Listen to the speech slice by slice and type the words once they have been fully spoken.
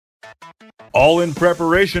All in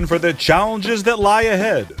preparation for the challenges that lie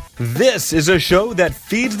ahead. This is a show that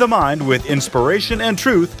feeds the mind with inspiration and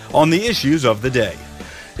truth on the issues of the day.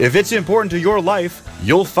 If it's important to your life,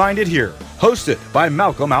 you'll find it here. Hosted by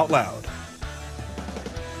Malcolm Out Loud.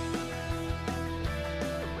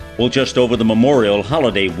 Well, just over the Memorial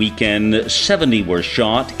Holiday weekend, 70 were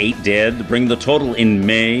shot, 8 dead, bring the total in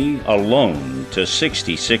May alone to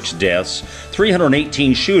 66 deaths,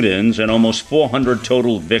 318 shoot-ins, and almost 400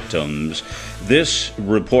 total victims. This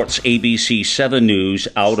reports ABC 7 News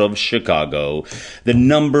out of Chicago. The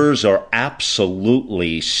numbers are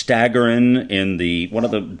absolutely staggering in one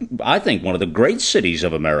of the great cities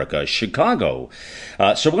of America, Chicago.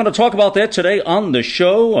 So we're going to talk about that today on the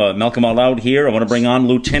show. Malcolm Out Loud here. I want to bring on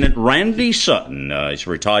Lieutenant Randy Sutton. He's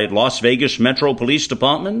a retired Las Vegas Metro Police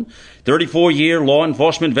Department, 34-year law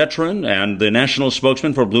enforcement veteran, and the national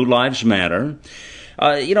spokesman for Blue Lives Matter.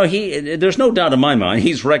 There's no doubt in my mind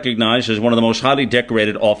he's recognized as one of the most highly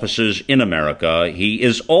decorated officers in America. He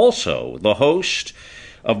is also the host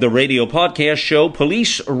of the radio podcast show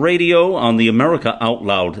Police Radio on the America Out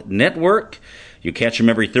Loud Network. You catch him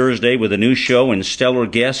every Thursday with a new show and stellar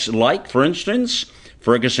guests like, for instance,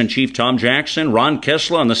 Ferguson Chief Tom Jackson, Ron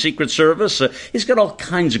Kessler on the Secret Service. He's got all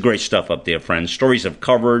kinds of great stuff up there, friends. Stories of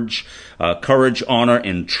courage, honor,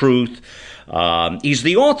 and truth. He's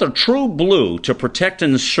the author True Blue, To Protect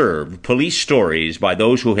and Serve, Police Stories by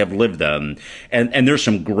Those Who Have Lived Them. And there's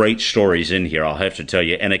some great stories in here, I'll have to tell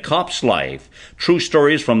you. And A Cop's Life, True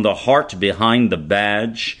Stories from the Heart Behind the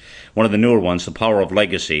Badge. One of the newer ones, The Power of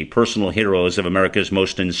Legacy, Personal Heroes of America's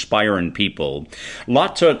Most Inspiring People. A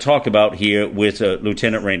lot to talk about here with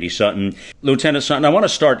Lieutenant Randy Sutton. Lieutenant Sutton, I want to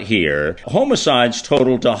start here. Homicides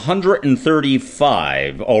totaled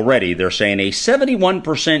 135 already. They're saying a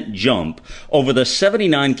 71% jump over the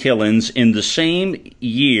 79 killings in the same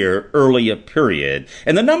year earlier period.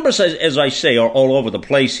 And the numbers, as I say, are all over the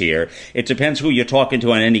place here. It depends who you're talking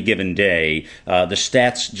to on any given day. The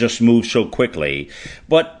stats just move so quickly.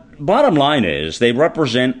 But bottom line is they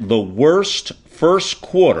represent the worst first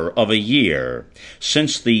quarter of a year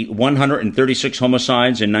since the 136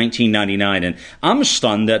 homicides in 1999. And I'm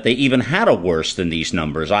stunned that they even had a worse than these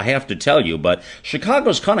numbers, I have to tell you. But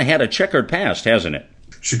Chicago's kind of had a checkered past, hasn't it?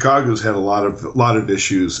 Chicago's had a lot of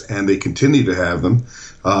issues, and they continue to have them.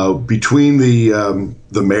 Between the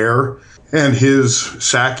mayor and his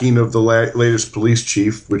sacking of the latest police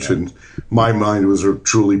chief, which in my mind was a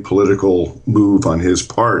truly political move on his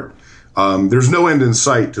part. There's no end in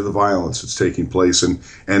sight to the violence that's taking place, and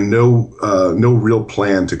no real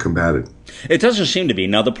plan to combat it. It doesn't seem to be.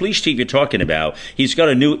 Now, the police chief you're talking about, he's got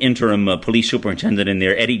a new interim police superintendent in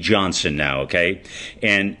there, Eddie Johnson now, okay?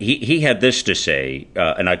 And he had this to say,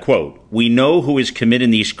 and I quote, "We know who is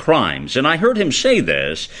committing these crimes." And I heard him say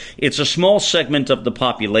this. It's a small segment of the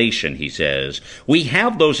population, he says. We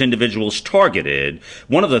have those individuals targeted.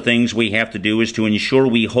 One of the things we have to do is to ensure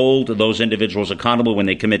we hold those individuals accountable when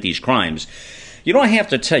they commit these crimes. You know, I have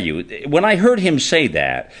to tell you, when I heard him say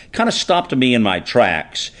that, kind of stopped me in my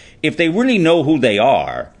tracks. If they really know who they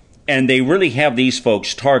are, and they really have these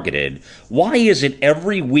folks targeted, why is it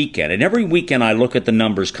every weekend? And every weekend I look at the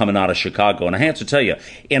numbers coming out of Chicago, and I have to tell you,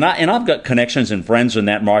 and I've got connections and friends in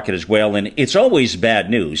that market as well, and it's always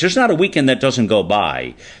bad news. There's not a weekend that doesn't go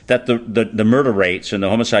by that the murder rates and the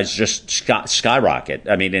homicides just skyrocket.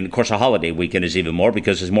 I mean, and of course a holiday weekend is even more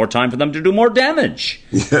because there's more time for them to do more damage.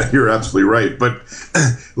 Yeah, you're absolutely right. But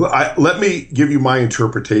let me give you my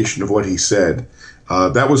interpretation of what he said.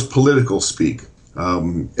 That was political speak.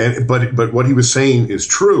 But what he was saying is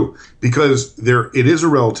true, because it is a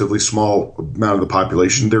relatively small amount of the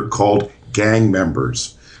population. They're called gang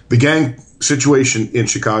members. The gang situation in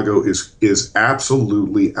Chicago is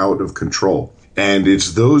absolutely out of control. And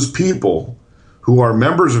it's those people who are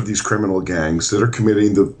members of these criminal gangs that are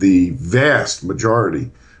committing the vast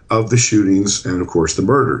majority of the shootings and, of course, the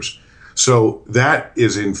murders. So that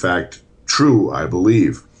is, in fact, true, I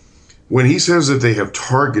believe. When he says that they have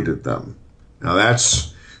targeted them, now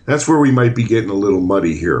that's where we might be getting a little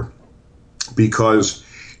muddy here, because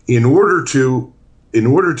in order to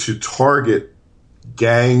target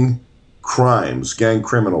gang crimes, gang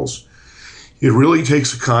criminals, it really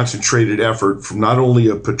takes a concentrated effort from not only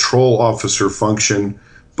a patrol officer function,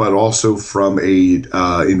 but also from a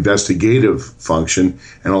investigative function,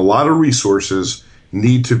 and a lot of resources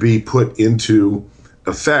need to be put into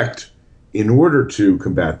effect in order to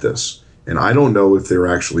combat this. And I don't know if they're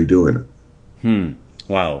actually doing it.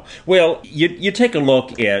 Wow. Well, you take a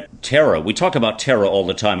look at terror. We talk about terror all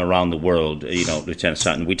the time around the world, Lieutenant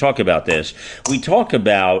Sutton. We talk about this. We talk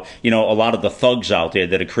about, a lot of the thugs out there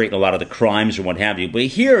that are creating a lot of the crimes and what have you. But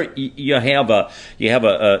here you have a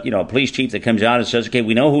police chief that comes out and says, okay,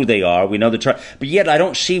 we know who they are. We know but yet I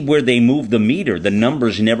don't see where they move the meter. The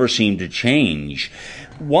numbers never seem to change.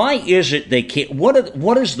 Why is it they can't?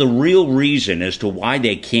 What is the real reason as to why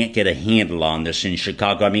they can't get a handle on this in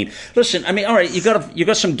Chicago? I mean, listen. I mean, all right, you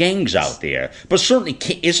got some gangs out there, but certainly,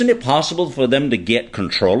 isn't it possible for them to get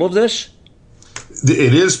control of this?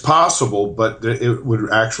 It is possible, but it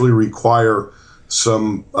would actually require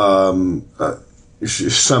some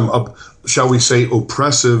shall we say,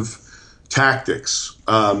 oppressive tactics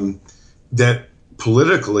that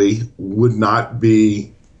politically would not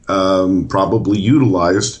be probably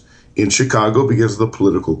utilized in Chicago because of the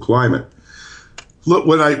political climate. Look,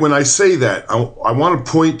 when I say that, I want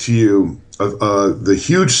to point to you the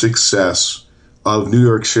huge success of New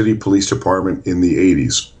York City Police Department in the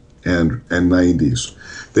 80s and 90s.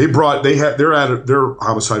 Their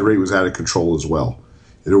homicide rate was out of control as well.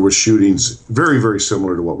 There were shootings very, very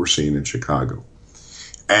similar to what we're seeing in Chicago.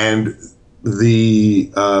 And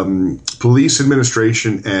the police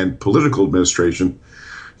administration and political administration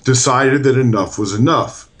decided that enough was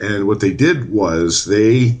enough. And what they did was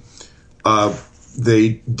they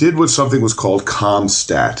did what something was called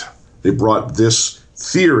ComStat. They brought this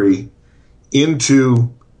theory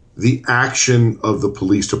into the action of the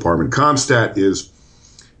police department. ComStat is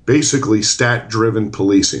basically stat-driven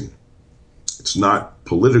policing. It's not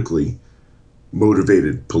politically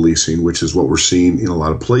motivated policing, which is what we're seeing in a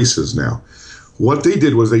lot of places now. What they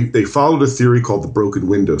did was they followed a theory called the broken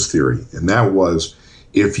windows theory. And that was,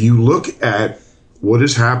 if you look at what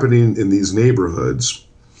is happening in these neighborhoods,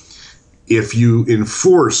 if you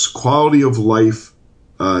enforce quality of life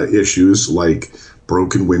issues like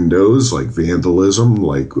broken windows, like vandalism,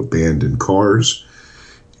 like abandoned cars,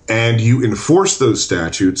 and you enforce those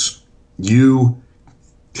statutes, you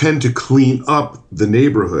tend to clean up the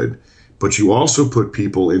neighborhood, but you also put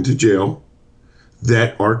people into jail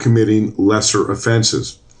that are committing lesser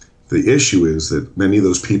offenses. The issue is that many of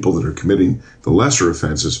those people that are committing the lesser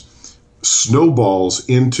offenses snowballs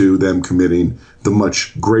into them committing the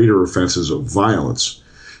much greater offenses of violence.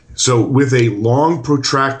 So with a long,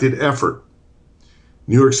 protracted effort,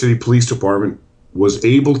 New York City Police Department was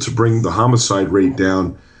able to bring the homicide rate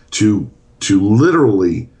down to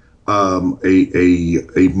literally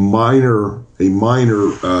a minor.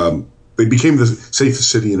 They became the safest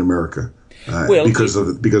city in America. Because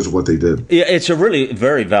of what they did. Yeah, it's a really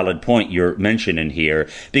very valid point you're mentioning here,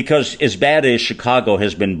 because as bad as Chicago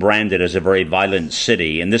has been branded as a very violent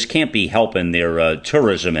city, and this can't be helping their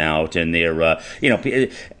tourism out and their,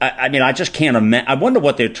 I just can't imagine. I wonder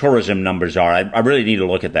what their tourism numbers are. I really need to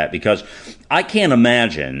look at that, because I can't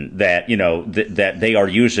imagine that, that they are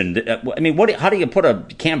using, how do you put a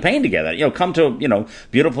campaign together? Come to,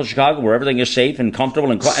 beautiful Chicago where everything is safe and comfortable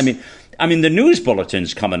and quiet. I mean, the news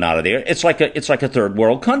bulletins coming out of there, it's like a third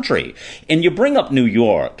world country. And you bring up New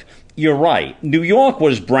York. You're right. New York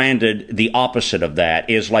was branded the opposite of that,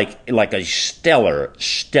 is like a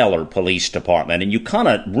stellar police department. And you kind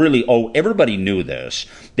of really everybody knew this.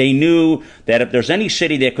 They knew that if there's any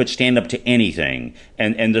city that could stand up to anything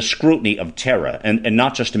and the scrutiny of terror, and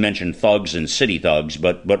not just to mention thugs and city thugs,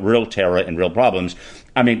 but real terror and real problems.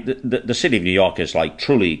 I mean, the city of New York is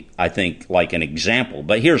truly, I think, like an example.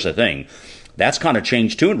 But here's the thing. That's kind of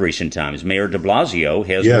changed, too, in recent times. Mayor de Blasio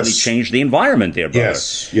has really changed the environment there, brother.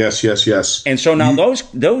 Yes. And so now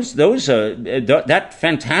that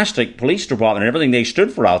fantastic police department and everything they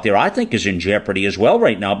stood for out there, I think, is in jeopardy as well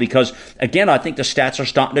right now, because, again, I think the stats are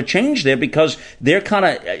starting to change there, because they're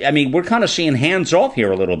we're kind of seeing hands off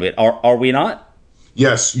here a little bit. Are we not?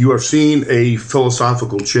 Yes, you are seeing a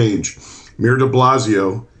philosophical change. Mayor de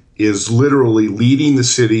Blasio is literally leading the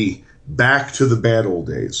city back to the bad old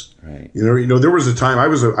days. Right. There was a time I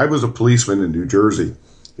was a policeman in New Jersey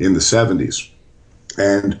in the 70s,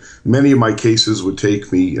 and many of my cases would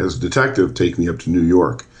take me as a detective, take me up to New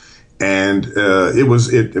York, and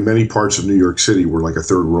many parts of New York City were like a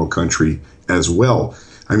third world country as well.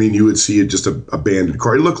 I mean, you would see just a abandoned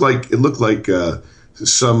car. It looked like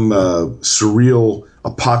some surreal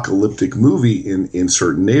apocalyptic movie in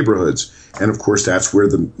certain neighborhoods. And of course, that's where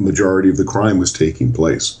the majority of the crime was taking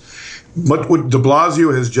place. But what de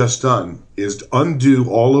Blasio has just done is to undo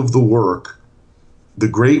all of the work, the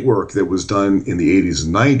great work that was done in the 80s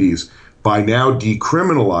and 90s, by now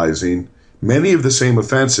decriminalizing many of the same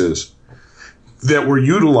offenses that were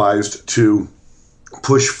utilized to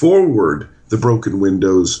push forward the broken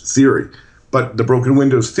windows theory. But the broken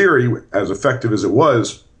windows theory, as effective as it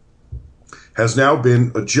was, has now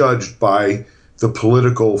been adjudged by the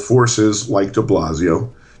political forces like de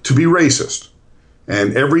Blasio to be racist.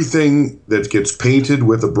 And everything that gets painted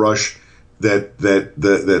with a brush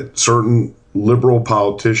that certain liberal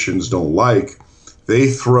politicians don't like,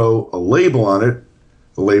 they throw a label on it,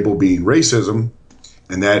 the label being racism,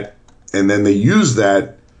 and then they use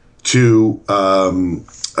that to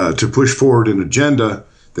push forward an agenda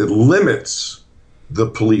that limits the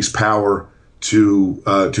police power to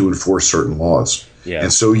enforce certain laws. Yeah.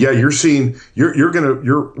 And so, yeah, we're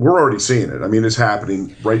already seeing it. I mean, it's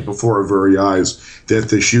happening right before our very eyes that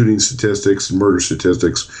the shooting statistics and murder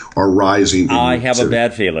statistics are rising. I have a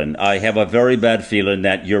bad feeling. I have a very bad feeling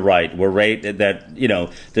that you're right. We're right that,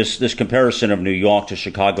 this comparison of New York to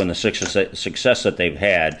Chicago and the success that they've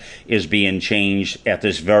had is being changed at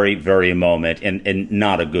this very, very moment in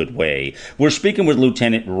not a good way. We're speaking with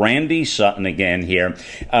Lieutenant Randy Sutton again here.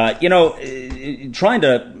 Trying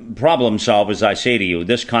to problem solve, as I say to you,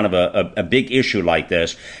 this kind of a big issue like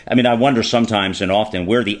this. I mean, I wonder sometimes and often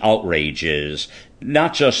where the outrage is,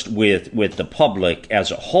 not just with the public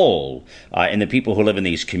as a whole and the people who live in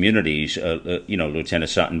these communities, Lieutenant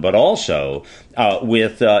Sutton, but also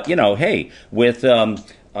with all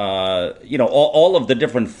of the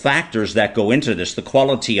different factors that go into this, the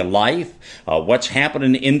quality of life, what's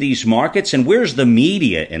happening in these markets, and where's the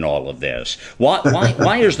media in all of this?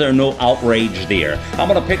 Why is there no outrage there? I'm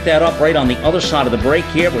going to pick that up right on the other side of the break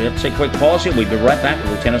here. We'll have to take a quick pause here. We'll be right back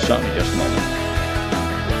with Lieutenant Sutton in just a moment.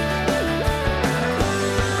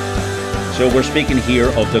 So we're speaking here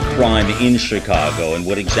of the crime in Chicago and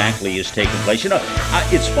what exactly is taking place.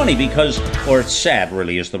 It's funny because, or it's sad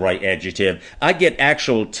really is the right adjective, I get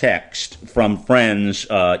actual text from friends,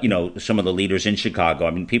 some of the leaders in Chicago, I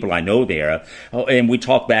mean, people I know there, and we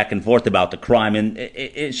talk back and forth about the crime,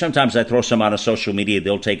 and sometimes I throw some out on social media,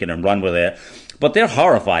 they'll take it and run with it. But they're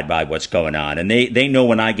horrified by what's going on, and they know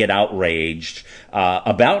when I get outraged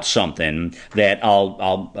about something that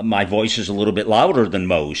my voice is a little bit louder than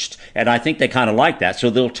most, and I think they kind of like that. So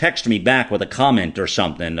they'll text me back with a comment or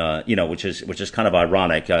something, which is kind of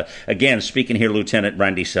ironic. Again, speaking here, Lieutenant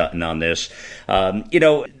Randy Sutton on this.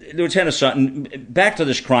 Lieutenant Sutton, back to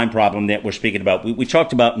this crime problem that we're speaking about. We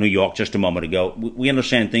talked about New York just a moment ago. We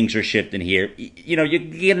understand things are shifting here. You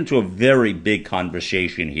get into a very big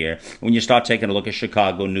conversation here when you start taking a look at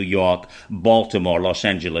Chicago, New York, Baltimore, Los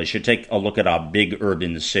Angeles. You take a look at our big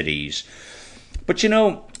urban cities. But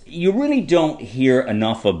you really don't hear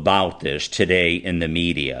enough about this today in the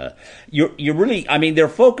media. They're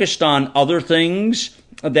focused on other things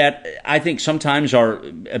that I think sometimes are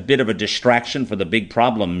a bit of a distraction for the big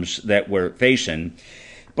problems that we're facing.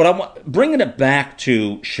 But I'm bringing it back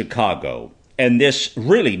to Chicago and this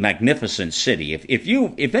really magnificent city.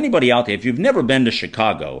 If anybody out there, if you've never been to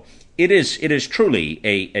Chicago, it is truly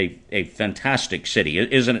a fantastic city,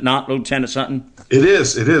 isn't it not, Lieutenant Sutton? It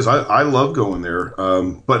is. I love going there.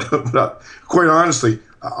 But quite honestly,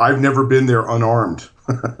 I've never been there unarmed.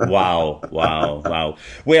 Wow.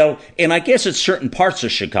 Well, and I guess it's certain parts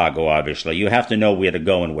of Chicago, obviously. You have to know where to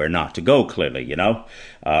go and where not to go, clearly,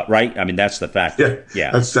 right? I mean, that's the fact.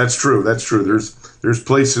 Yeah. That's true. There's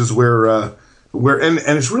places where and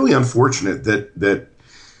it's really unfortunate that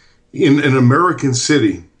in an American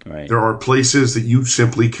city, right, there are places that you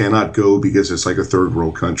simply cannot go because it's like a third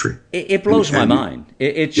world country. It blows my mind.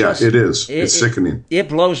 It is. It's sickening. It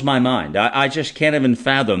blows my mind. I just can't even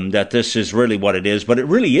fathom that this is really what it is, but it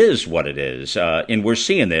really is what it is. And we're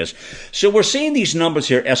seeing this. So we're seeing these numbers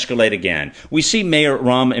here escalate again. We see Mayor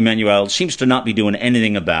Rahm Emanuel seems to not be doing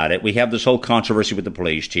anything about it. We have this whole controversy with the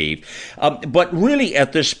police chief. But really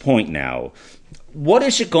at this point now, what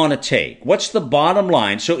is it going to take? What's the bottom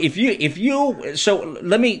line? So let's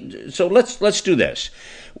do this.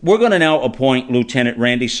 We're going to now appoint Lieutenant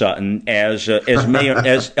Randy Sutton as mayor.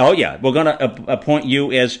 We're going to appoint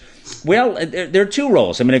you as well. There are two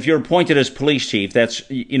roles. I mean, if you're appointed as police chief, that's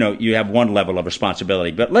you have one level of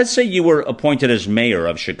responsibility. But let's say you were appointed as mayor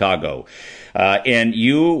of Chicago, and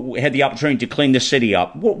you had the opportunity to clean the city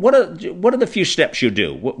up. What are the few steps you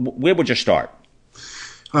do? Where would you start?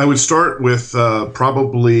 I would start with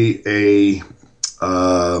probably a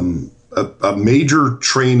major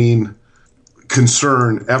training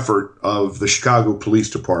concern effort of the Chicago Police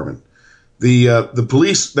Department. The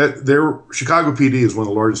police Chicago PD is one of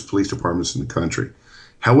the largest police departments in the country.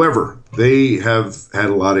 However, they have had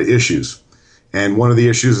a lot of issues, and one of the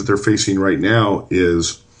issues that they're facing right now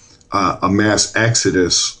is a mass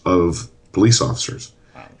exodus of police officers,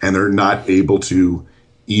 and they're not able to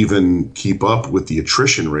even keep up with the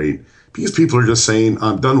attrition rate because people are just saying,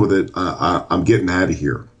 I'm done with it. I'm getting out of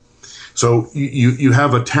here. So you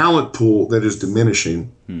have a talent pool that is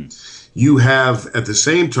diminishing. You have, at the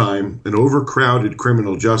same time, an overcrowded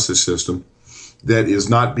criminal justice system that is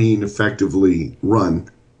not being effectively run.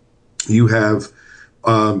 You have,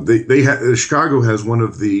 Chicago has one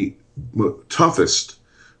of the toughest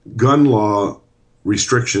gun law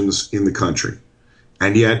restrictions in the country.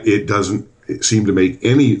 And yet it doesn't seem to make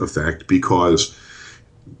any effect, because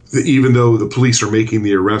even though the police are making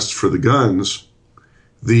the arrests for the guns,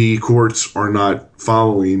 the courts are not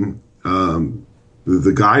following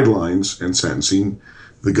the guidelines and sentencing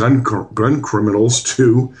the gun criminals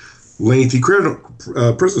to lengthy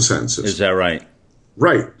prison sentences. Is that right?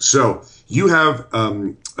 Right. So you have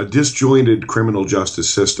a disjointed criminal justice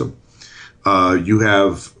system. You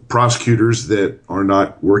have prosecutors that are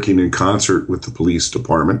not working in concert with the police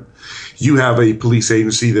department. You have a police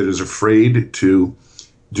agency that is afraid to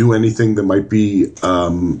do anything that might be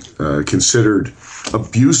considered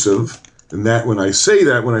abusive. And that when I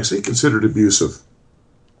say considered abusive,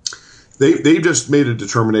 they just made a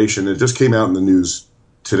determination. It just came out in the news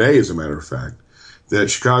today, as a matter of fact, that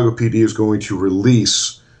Chicago PD is going to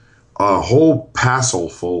release a whole passel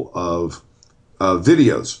full of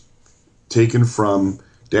videos taken from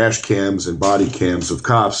dash cams and body cams of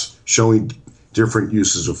cops showing different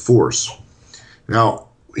uses of force. Now,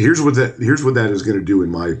 here's what that is going to do, in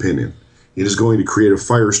my opinion. It is going to create a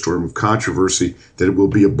firestorm of controversy that it will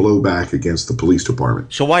be a blowback against the police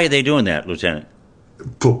department. So why are they doing that, Lieutenant?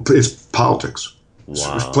 It's politics.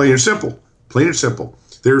 Wow. It's plain and simple. Plain and simple.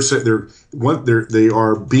 They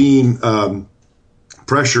are being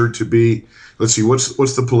pressured to be. Let's see.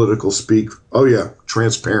 What's the political speak? Oh yeah,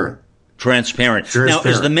 transparent. Transparent. Now,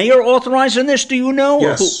 is the mayor authorizing this? Do you know?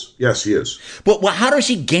 Yes. Yes, he is. But how does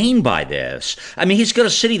he gain by this? I mean, he's got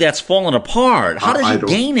a city that's fallen apart. How does he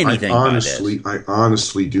gain anything by this? I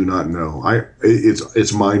honestly do not know.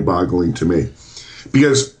 It's mind-boggling to me,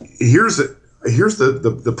 because here's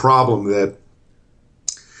the problem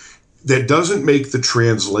that doesn't make the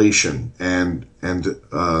translation and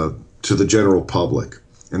to the general public,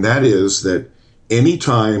 and that is that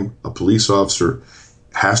anytime a police officer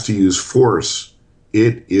has to use force,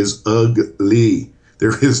 it is ugly.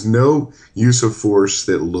 There is no use of force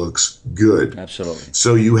that looks good. Absolutely.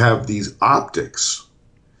 So you have these optics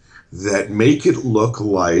that make it look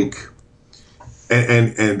like,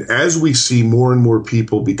 and as we see more and more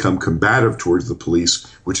people become combative towards the police,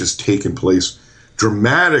 which has taken place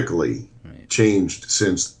dramatically changed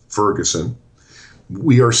since Ferguson,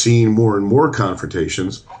 we are seeing more and more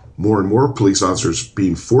confrontations, more and more police officers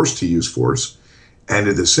being forced to use force. And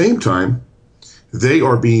at the same time, they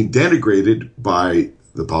are being denigrated by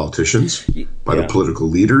the politicians, by the political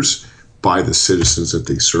leaders, by the citizens that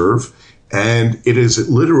they serve. And it is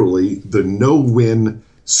literally the no-win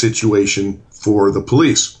situation for the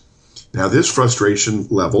police. Now, this frustration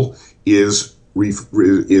level is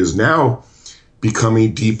now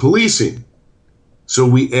becoming depolicing. So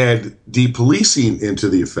we add depolicing into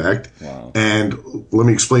the effect. Wow. And let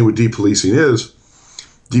me explain what depolicing is.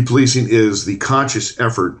 Depolicing is the conscious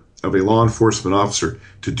effort of a law enforcement officer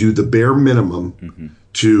to do the bare minimum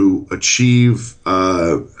to achieve,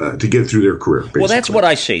 to get through their career, basically. Well, that's what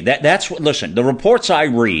I see. Listen, the reports I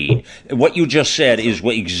read, what you just said is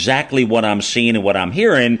exactly what I'm seeing and what I'm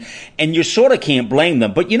hearing, and you sort of can't blame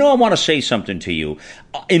them. But, I want to say something to you.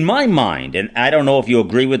 In my mind, and I don't know if you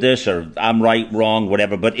agree with this or I'm right, wrong,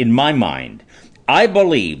 whatever, but in my mind, I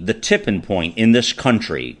believe the tipping point in this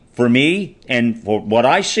country, for me and for what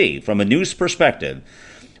I see from a news perspective,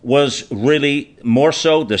 was really more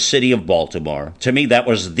so the city of Baltimore. To me, that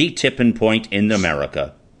was the tipping point in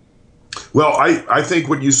America. Well, I think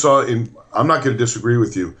what you saw I'm not going to disagree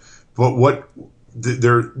with you, but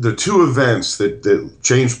the two events that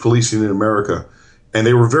changed policing in America, and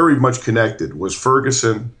they were very much connected, was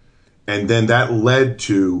Ferguson, and then that led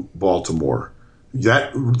to Baltimore.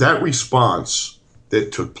 That response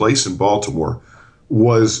that took place in Baltimore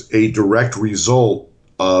was a direct result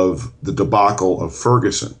of the debacle of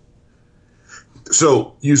Ferguson.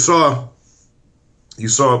 So you saw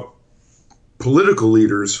political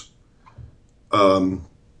leaders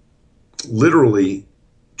literally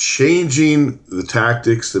changing the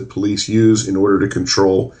tactics that police use in order to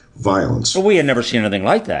control violence. Well, we had never seen anything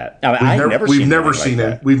like that. We've never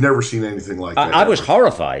seen anything like that. I was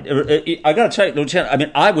horrified. I got to tell you,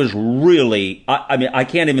 Lieutenant, I was really, I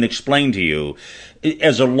can't even explain to you,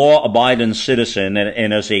 as a law-abiding citizen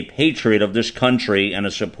and as a patriot of this country and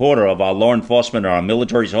a supporter of our law enforcement and our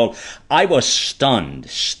military as a whole, I was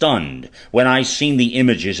stunned when I seen the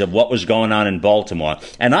images of what was going on in Baltimore.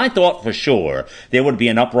 And I thought for sure there would be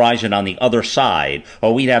an uprising on the other side,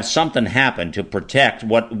 or we'd have something happen to protect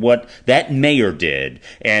what what that mayor did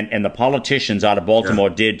and the politicians out of Baltimore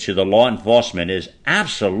did to the law enforcement is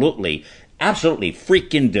absolutely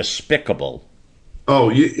freaking despicable.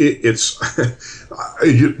 Oh, it's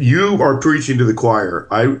you are preaching to the choir.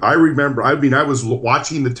 I remember. I mean, I was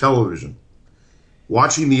watching the television,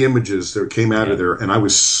 watching the images that came out of there, and I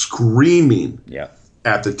was screaming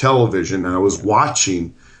at the television, and I was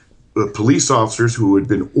watching the police officers who had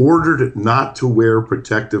been ordered not to wear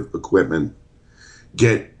protective equipment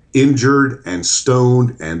get injured and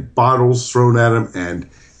stoned, and bottles thrown at them, and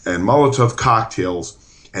Molotov cocktails,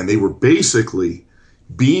 and they were basically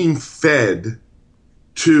being fed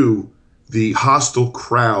to the hostile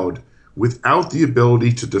crowd without the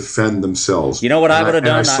ability to defend themselves. You know what I would have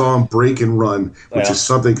done? I saw them break and run, which is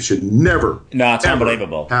something that should never, it's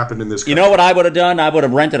unbelievable, happen in this country. You know what I would have done? I would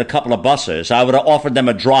have rented a couple of buses. I would have offered them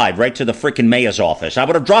a drive right to the freaking mayor's office. I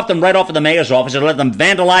would have dropped them right off of the mayor's office and let them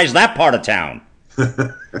vandalize that part of town.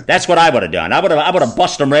 That's what I would have done. I would have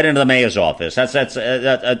busted them right into the mayor's office.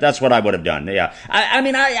 That's what I would have done. Yeah. I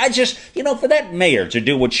mean, I just, for that mayor to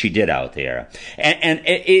do what she did out there, and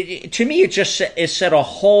to me, it set a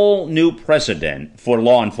whole new precedent for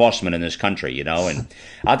law enforcement in this country. And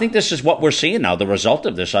I think this is what we're seeing now. The result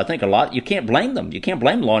of this, I think you can't blame them. You can't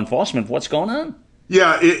blame law enforcement for what's going on.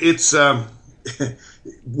 Yeah, it's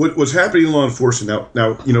what's happening in law enforcement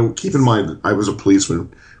now. Keep in mind that I was a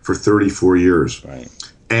policeman for 34 years. Right.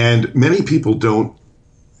 And many people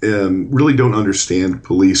really don't understand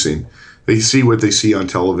policing. They see what they see on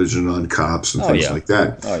television, on cops and things like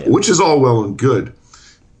that, which is all well and good.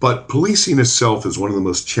 But policing itself is one of the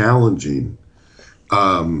most challenging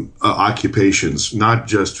occupations, not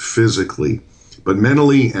just physically, but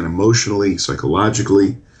mentally and emotionally,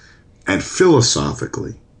 psychologically, and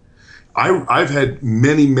philosophically. I've had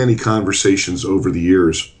many, many conversations over the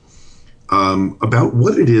years about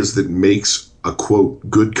what it is that makes a, quote,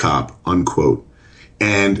 good cop, unquote.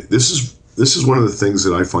 And this is one of the things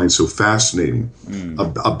that I find so fascinating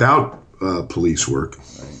about police work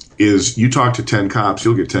is you talk to 10 cops,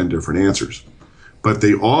 you'll get 10 different answers. But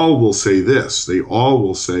they all will say this. They all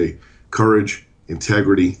will say courage,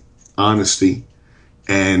 integrity, honesty,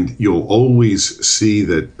 and you'll always see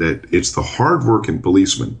that it's the hardworking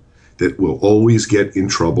policeman that will always get in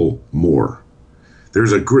trouble more.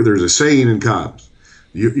 There's a saying in cops: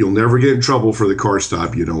 you'll never get in trouble for the car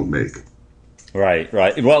stop you don't make. Right.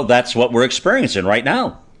 Well, that's what we're experiencing right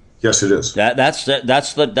now. Yes, it is. That's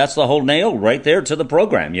the whole nail right there to the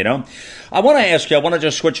program. I want to ask you. I want to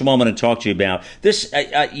just switch a moment and talk to you about this.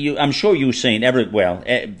 I'm sure you've seen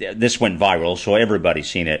this went viral, so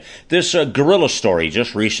everybody's seen it. This gorilla story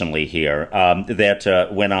just recently here that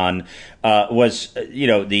went on was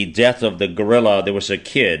the death of the gorilla. There was a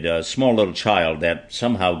kid, a small little child, that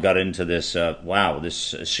somehow got into this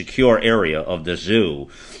this secure area of the zoo.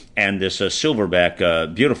 And this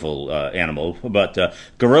silverback, beautiful animal, but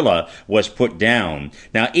gorilla was put down.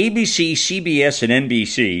 Now, ABC, CBS, and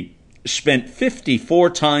NBC spent 54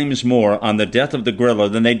 times more on the death of the gorilla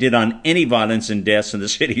than they did on any violence and deaths in the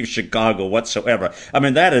city of Chicago whatsoever. I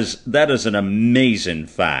mean, that is an amazing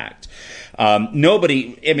fact.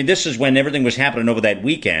 This is when everything was happening over that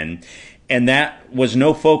weekend. And that was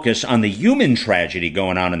no focus on the human tragedy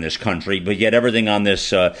going on in this country, but yet everything on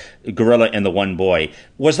this gorilla and the one boy.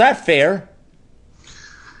 Was that fair?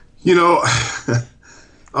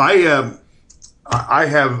 I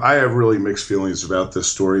have really mixed feelings about this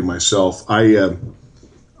story myself. I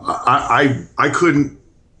couldn't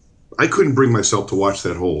bring myself to watch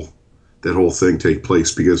that whole thing take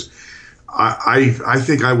place because I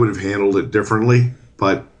think I would have handled it differently.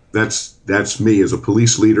 But that's me as a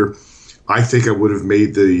police leader. I think I would have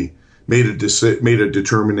made a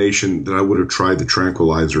determination that I would have tried the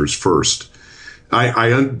tranquilizers first.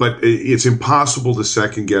 But it's impossible to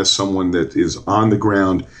second guess someone that is on the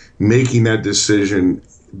ground making that decision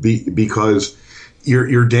because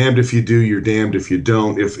you're damned if you do, you're damned if you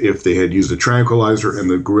don't. If they had used a tranquilizer and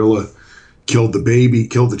the gorilla killed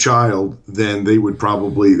the child, then they'd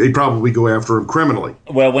probably go after him criminally.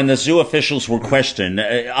 Well, when the zoo officials were questioned,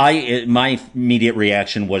 my immediate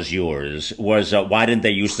reaction was yours, why didn't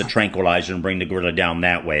they use the tranquilizer and bring the gorilla down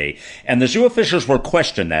that way? And the zoo officials were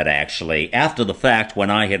questioned that actually after the fact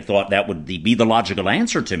when I had thought that would be the logical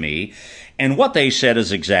answer to me. And what they said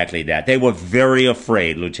is exactly that. They were very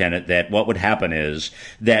afraid, Lieutenant, that what would happen is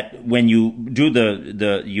that when you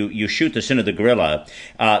do you shoot this into the gorilla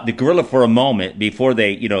for a moment before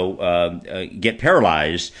they get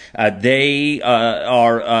paralyzed, they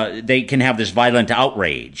can have this violent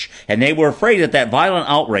outrage, and they were afraid that violent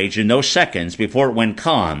outrage in those seconds before it went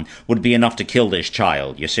calm would be enough to kill this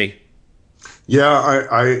child. You see.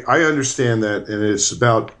 Yeah, I understand that, and it's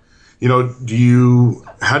about,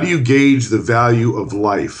 how do you gauge the value of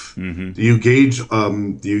life? Mm-hmm. Do you gauge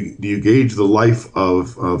do you gauge the life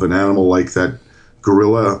of an animal like that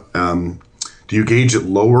gorilla? Do you gauge it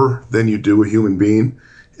lower than you do a human being?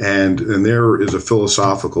 And there is a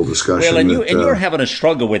philosophical discussion. Well, you're having a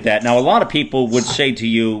struggle with that. Now, a lot of people would say to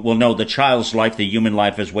you, well, no, the child's life, the human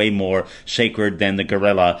life is way more sacred than the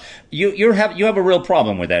gorilla. You have a real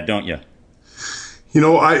problem with that, don't you?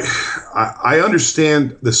 I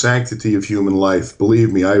understand the sanctity of human life.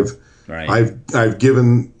 Believe me, Right. I've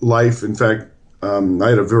given life. In fact, I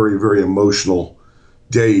had a very, very emotional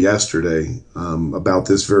day yesterday about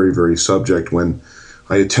this very, very subject when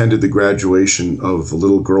I attended the graduation of a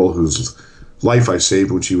little girl whose life I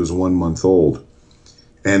saved when she was 1 month old.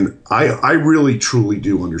 And I really, truly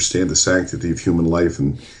do understand the sanctity of human life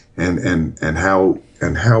and how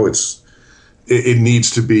it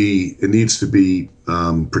needs to be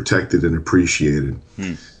protected and appreciated.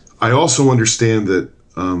 I also understand that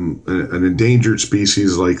an endangered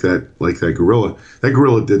species like that gorilla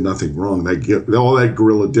did nothing wrong. All that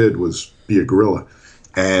gorilla did was be a gorilla,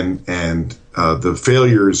 and the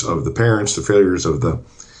failures of the parents, the failures of the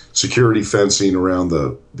security fencing around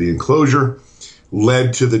the enclosure,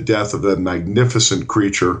 led to the death of a magnificent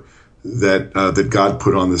creature that God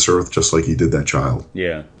put on this earth, just like He did that child.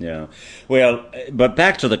 Yeah, yeah. Well, but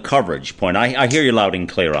back to the coverage point. I hear you loud and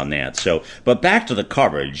clear on that. So, but back to the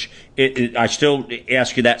coverage. I still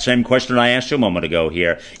ask you that same question I asked you a moment ago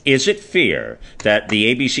here. Is it fair that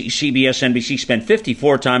the ABC, CBS, NBC spend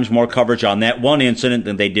 54 times more coverage on that one incident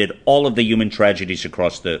than they did all of the human tragedies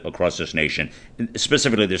across this nation,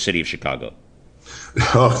 specifically the city of Chicago?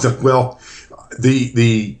 Well,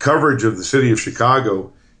 the coverage of the city of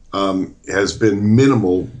Chicago has been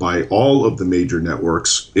minimal by all of the major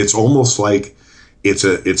networks. It's almost like it's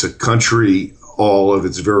a country all of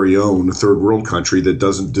its very own, a third world country that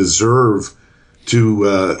doesn't deserve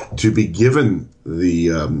to be given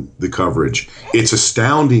the coverage. It's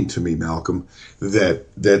astounding to me, Malcolm, that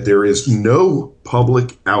there is no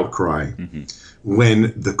public outcry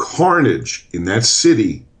when the carnage in that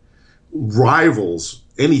city rivals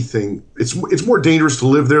anything. It's more dangerous to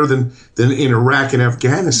live there than in Iraq and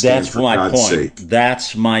Afghanistan. That's for my God's point. sake.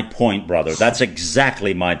 That's my point, brother. That's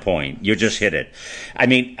exactly my point. You just hit it. I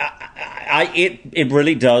mean, it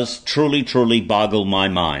really does truly boggle my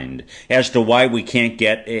mind as to why we can't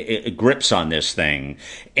get grips on this thing.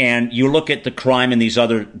 And you look at the crime in these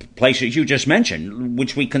other places you just mentioned,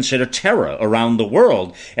 which we consider terror around the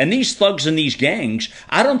world. And these thugs and these gangs,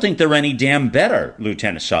 I don't think they're any damn better,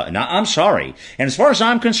 Lieutenant Sutton. I'm sorry. And as far as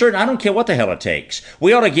I'm concerned, I don't care what the hell it takes.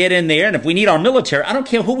 We ought to get in there, and if we need our military, I don't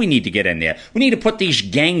care who we need to get in there. We need to put these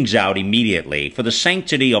gangs out immediately for the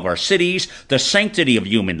sanctity of our cities, the sanctity of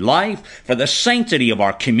human life, for the sanctity of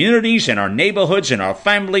our communities and our neighborhoods and our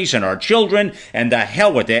families and our children, and the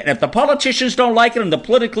hell with it. And if the politicians don't like it and the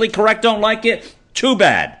politically correct don't like it, too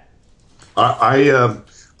bad.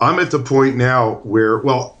 I'm at the point now where,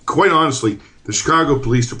 well, quite honestly, the Chicago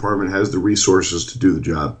Police Department has the resources to do the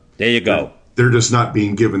job. There you go. They're just not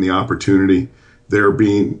being given the opportunity.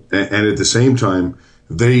 And at the same time,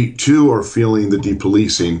 they too are feeling the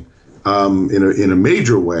depolicing in a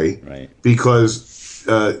major way, right? Because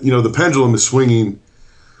the pendulum is swinging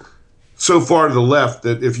so far to the left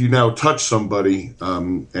that if you now touch somebody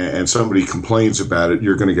and somebody complains about it,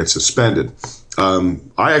 you're going to get suspended.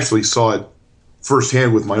 I actually saw it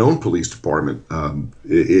firsthand with my own police department.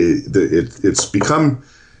 It's become.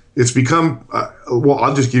 Well,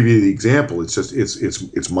 I'll just give you the example. It's just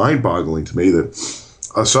it's mind-boggling to me that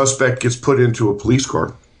a suspect gets put into a police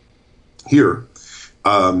car here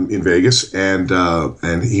in Vegas,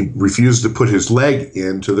 and he refused to put his leg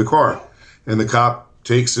into the car, and the cop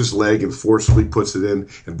takes his leg and forcibly puts it in,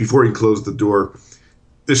 and before he closed the door,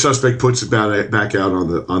 the suspect puts it back out on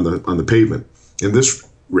the pavement, and this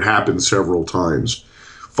happened several times.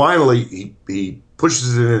 Finally, he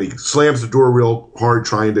pushes it in and he slams the door real hard,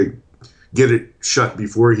 trying to get it shut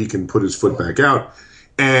before he can put his foot back out.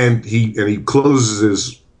 And he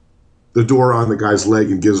closes the door on the guy's leg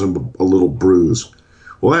and gives him a little bruise.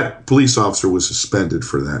 Well, that police officer was suspended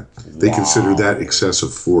for that. They consider that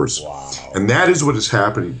excessive force. Wow. And that is what is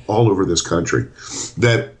happening all over this country.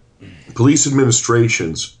 That police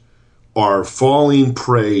administrations are falling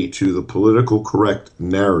prey to the political correct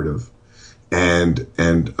narrative, and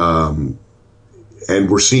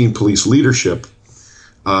we're seeing police leadership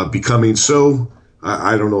becoming so,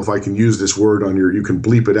 I don't know if I can use this word on you can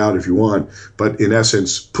bleep it out if you want, but in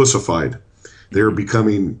essence, pussified. They're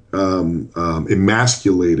becoming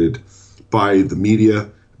emasculated by the media,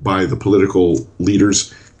 by the political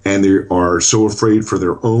leaders, and they are so afraid for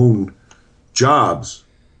their own jobs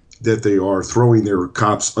that they are throwing their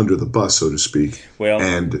cops under the bus, so to speak. Well,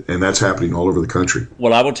 and that's happening all over the country.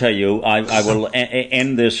 Well, I will tell you, I will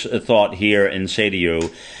end this thought here and say to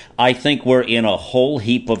you, I think we're in a whole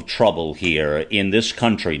heap of trouble here in this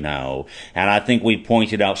country now, and I think we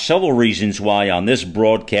pointed out several reasons why on this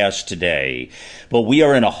broadcast today. But we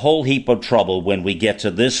are in a whole heap of trouble when we get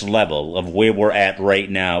to this level of where we're at right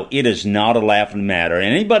now. It is not a laughing matter.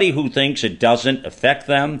 And anybody who thinks it doesn't affect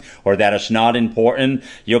them or that it's not important,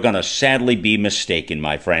 you're going to sadly be mistaken,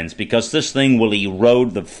 my friends, because this thing will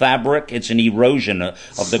erode the fabric. It's an erosion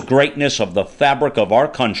of the greatness of the fabric of our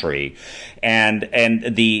country. And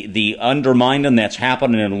the undermining that's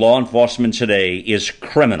happening in law enforcement today is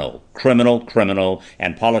criminal,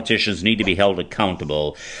 and politicians need to be held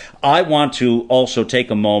accountable. I want to also take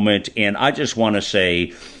a moment, and I just want to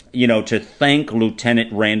say, to thank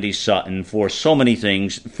Lieutenant Randy Sutton for so many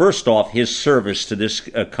things. First off, his service to this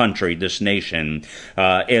country, this nation,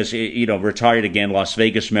 as retired again, Las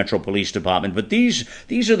Vegas Metro Police Department. But these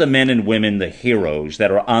are the men and women, the heroes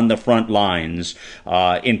that are on the front lines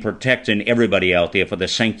in protecting everybody out there for the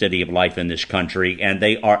sanctity of life in this country, and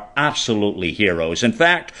they are absolutely heroes. In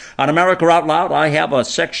fact, on America Out Loud, I have a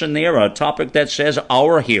section there, a topic that says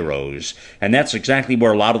Our Heroes, and that's exactly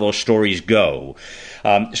where a lot of those stories go.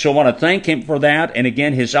 So I want to thank him for that, and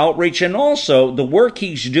again, his outreach, and also the work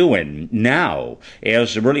he's doing now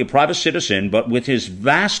as really a private citizen, but with his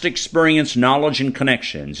vast experience, knowledge, and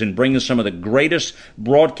connections, and bringing some of the greatest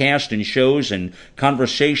broadcast and shows and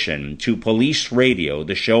conversation to Police Radio,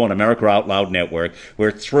 the show on America Out Loud Network. We're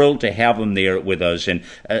thrilled to have him there with us, and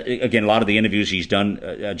again, a lot of the interviews he's done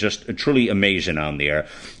just truly amazing on there.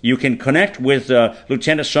 You can connect with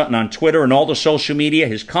Lieutenant Sutton on Twitter and all the social media.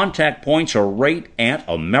 His contact points are right at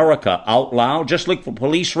America Out Loud. Just look for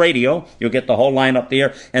Police Radio. You'll get the whole lineup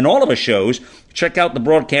there. And all of his shows. Check out the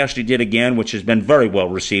broadcast he did again, which has been very well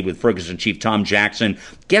received with Ferguson Chief Tom Jackson.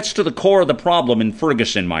 Gets to the core of the problem in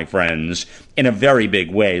Ferguson, my friends, in a very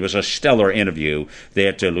big way. It was a stellar interview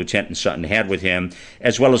that Lieutenant Sutton had with him,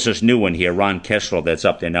 as well as this new one here, Ron Kessler, that's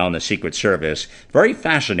up there now in the Secret Service. Very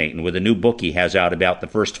fascinating with a new book he has out about the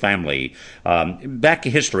first family. Back to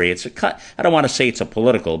history. I don't want to say it's a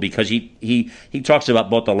political, because he talks about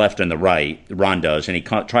both the left and the right, Ron does, and he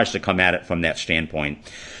tries to come at it from that standpoint.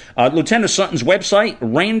 Lieutenant Sutton's website,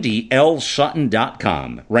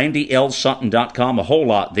 randylsutton.com. randylsutton.com, a whole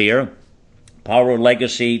lot there. Power,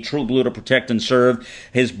 Legacy, True Blue to Protect and Serve.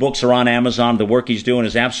 His books are on Amazon. The work he's doing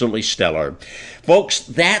is absolutely stellar. Folks,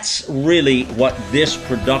 that's really what this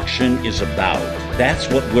production is about. That's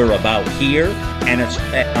what we're about here, and it's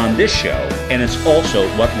on this show, and it's also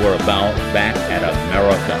what we're about back at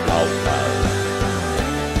America Out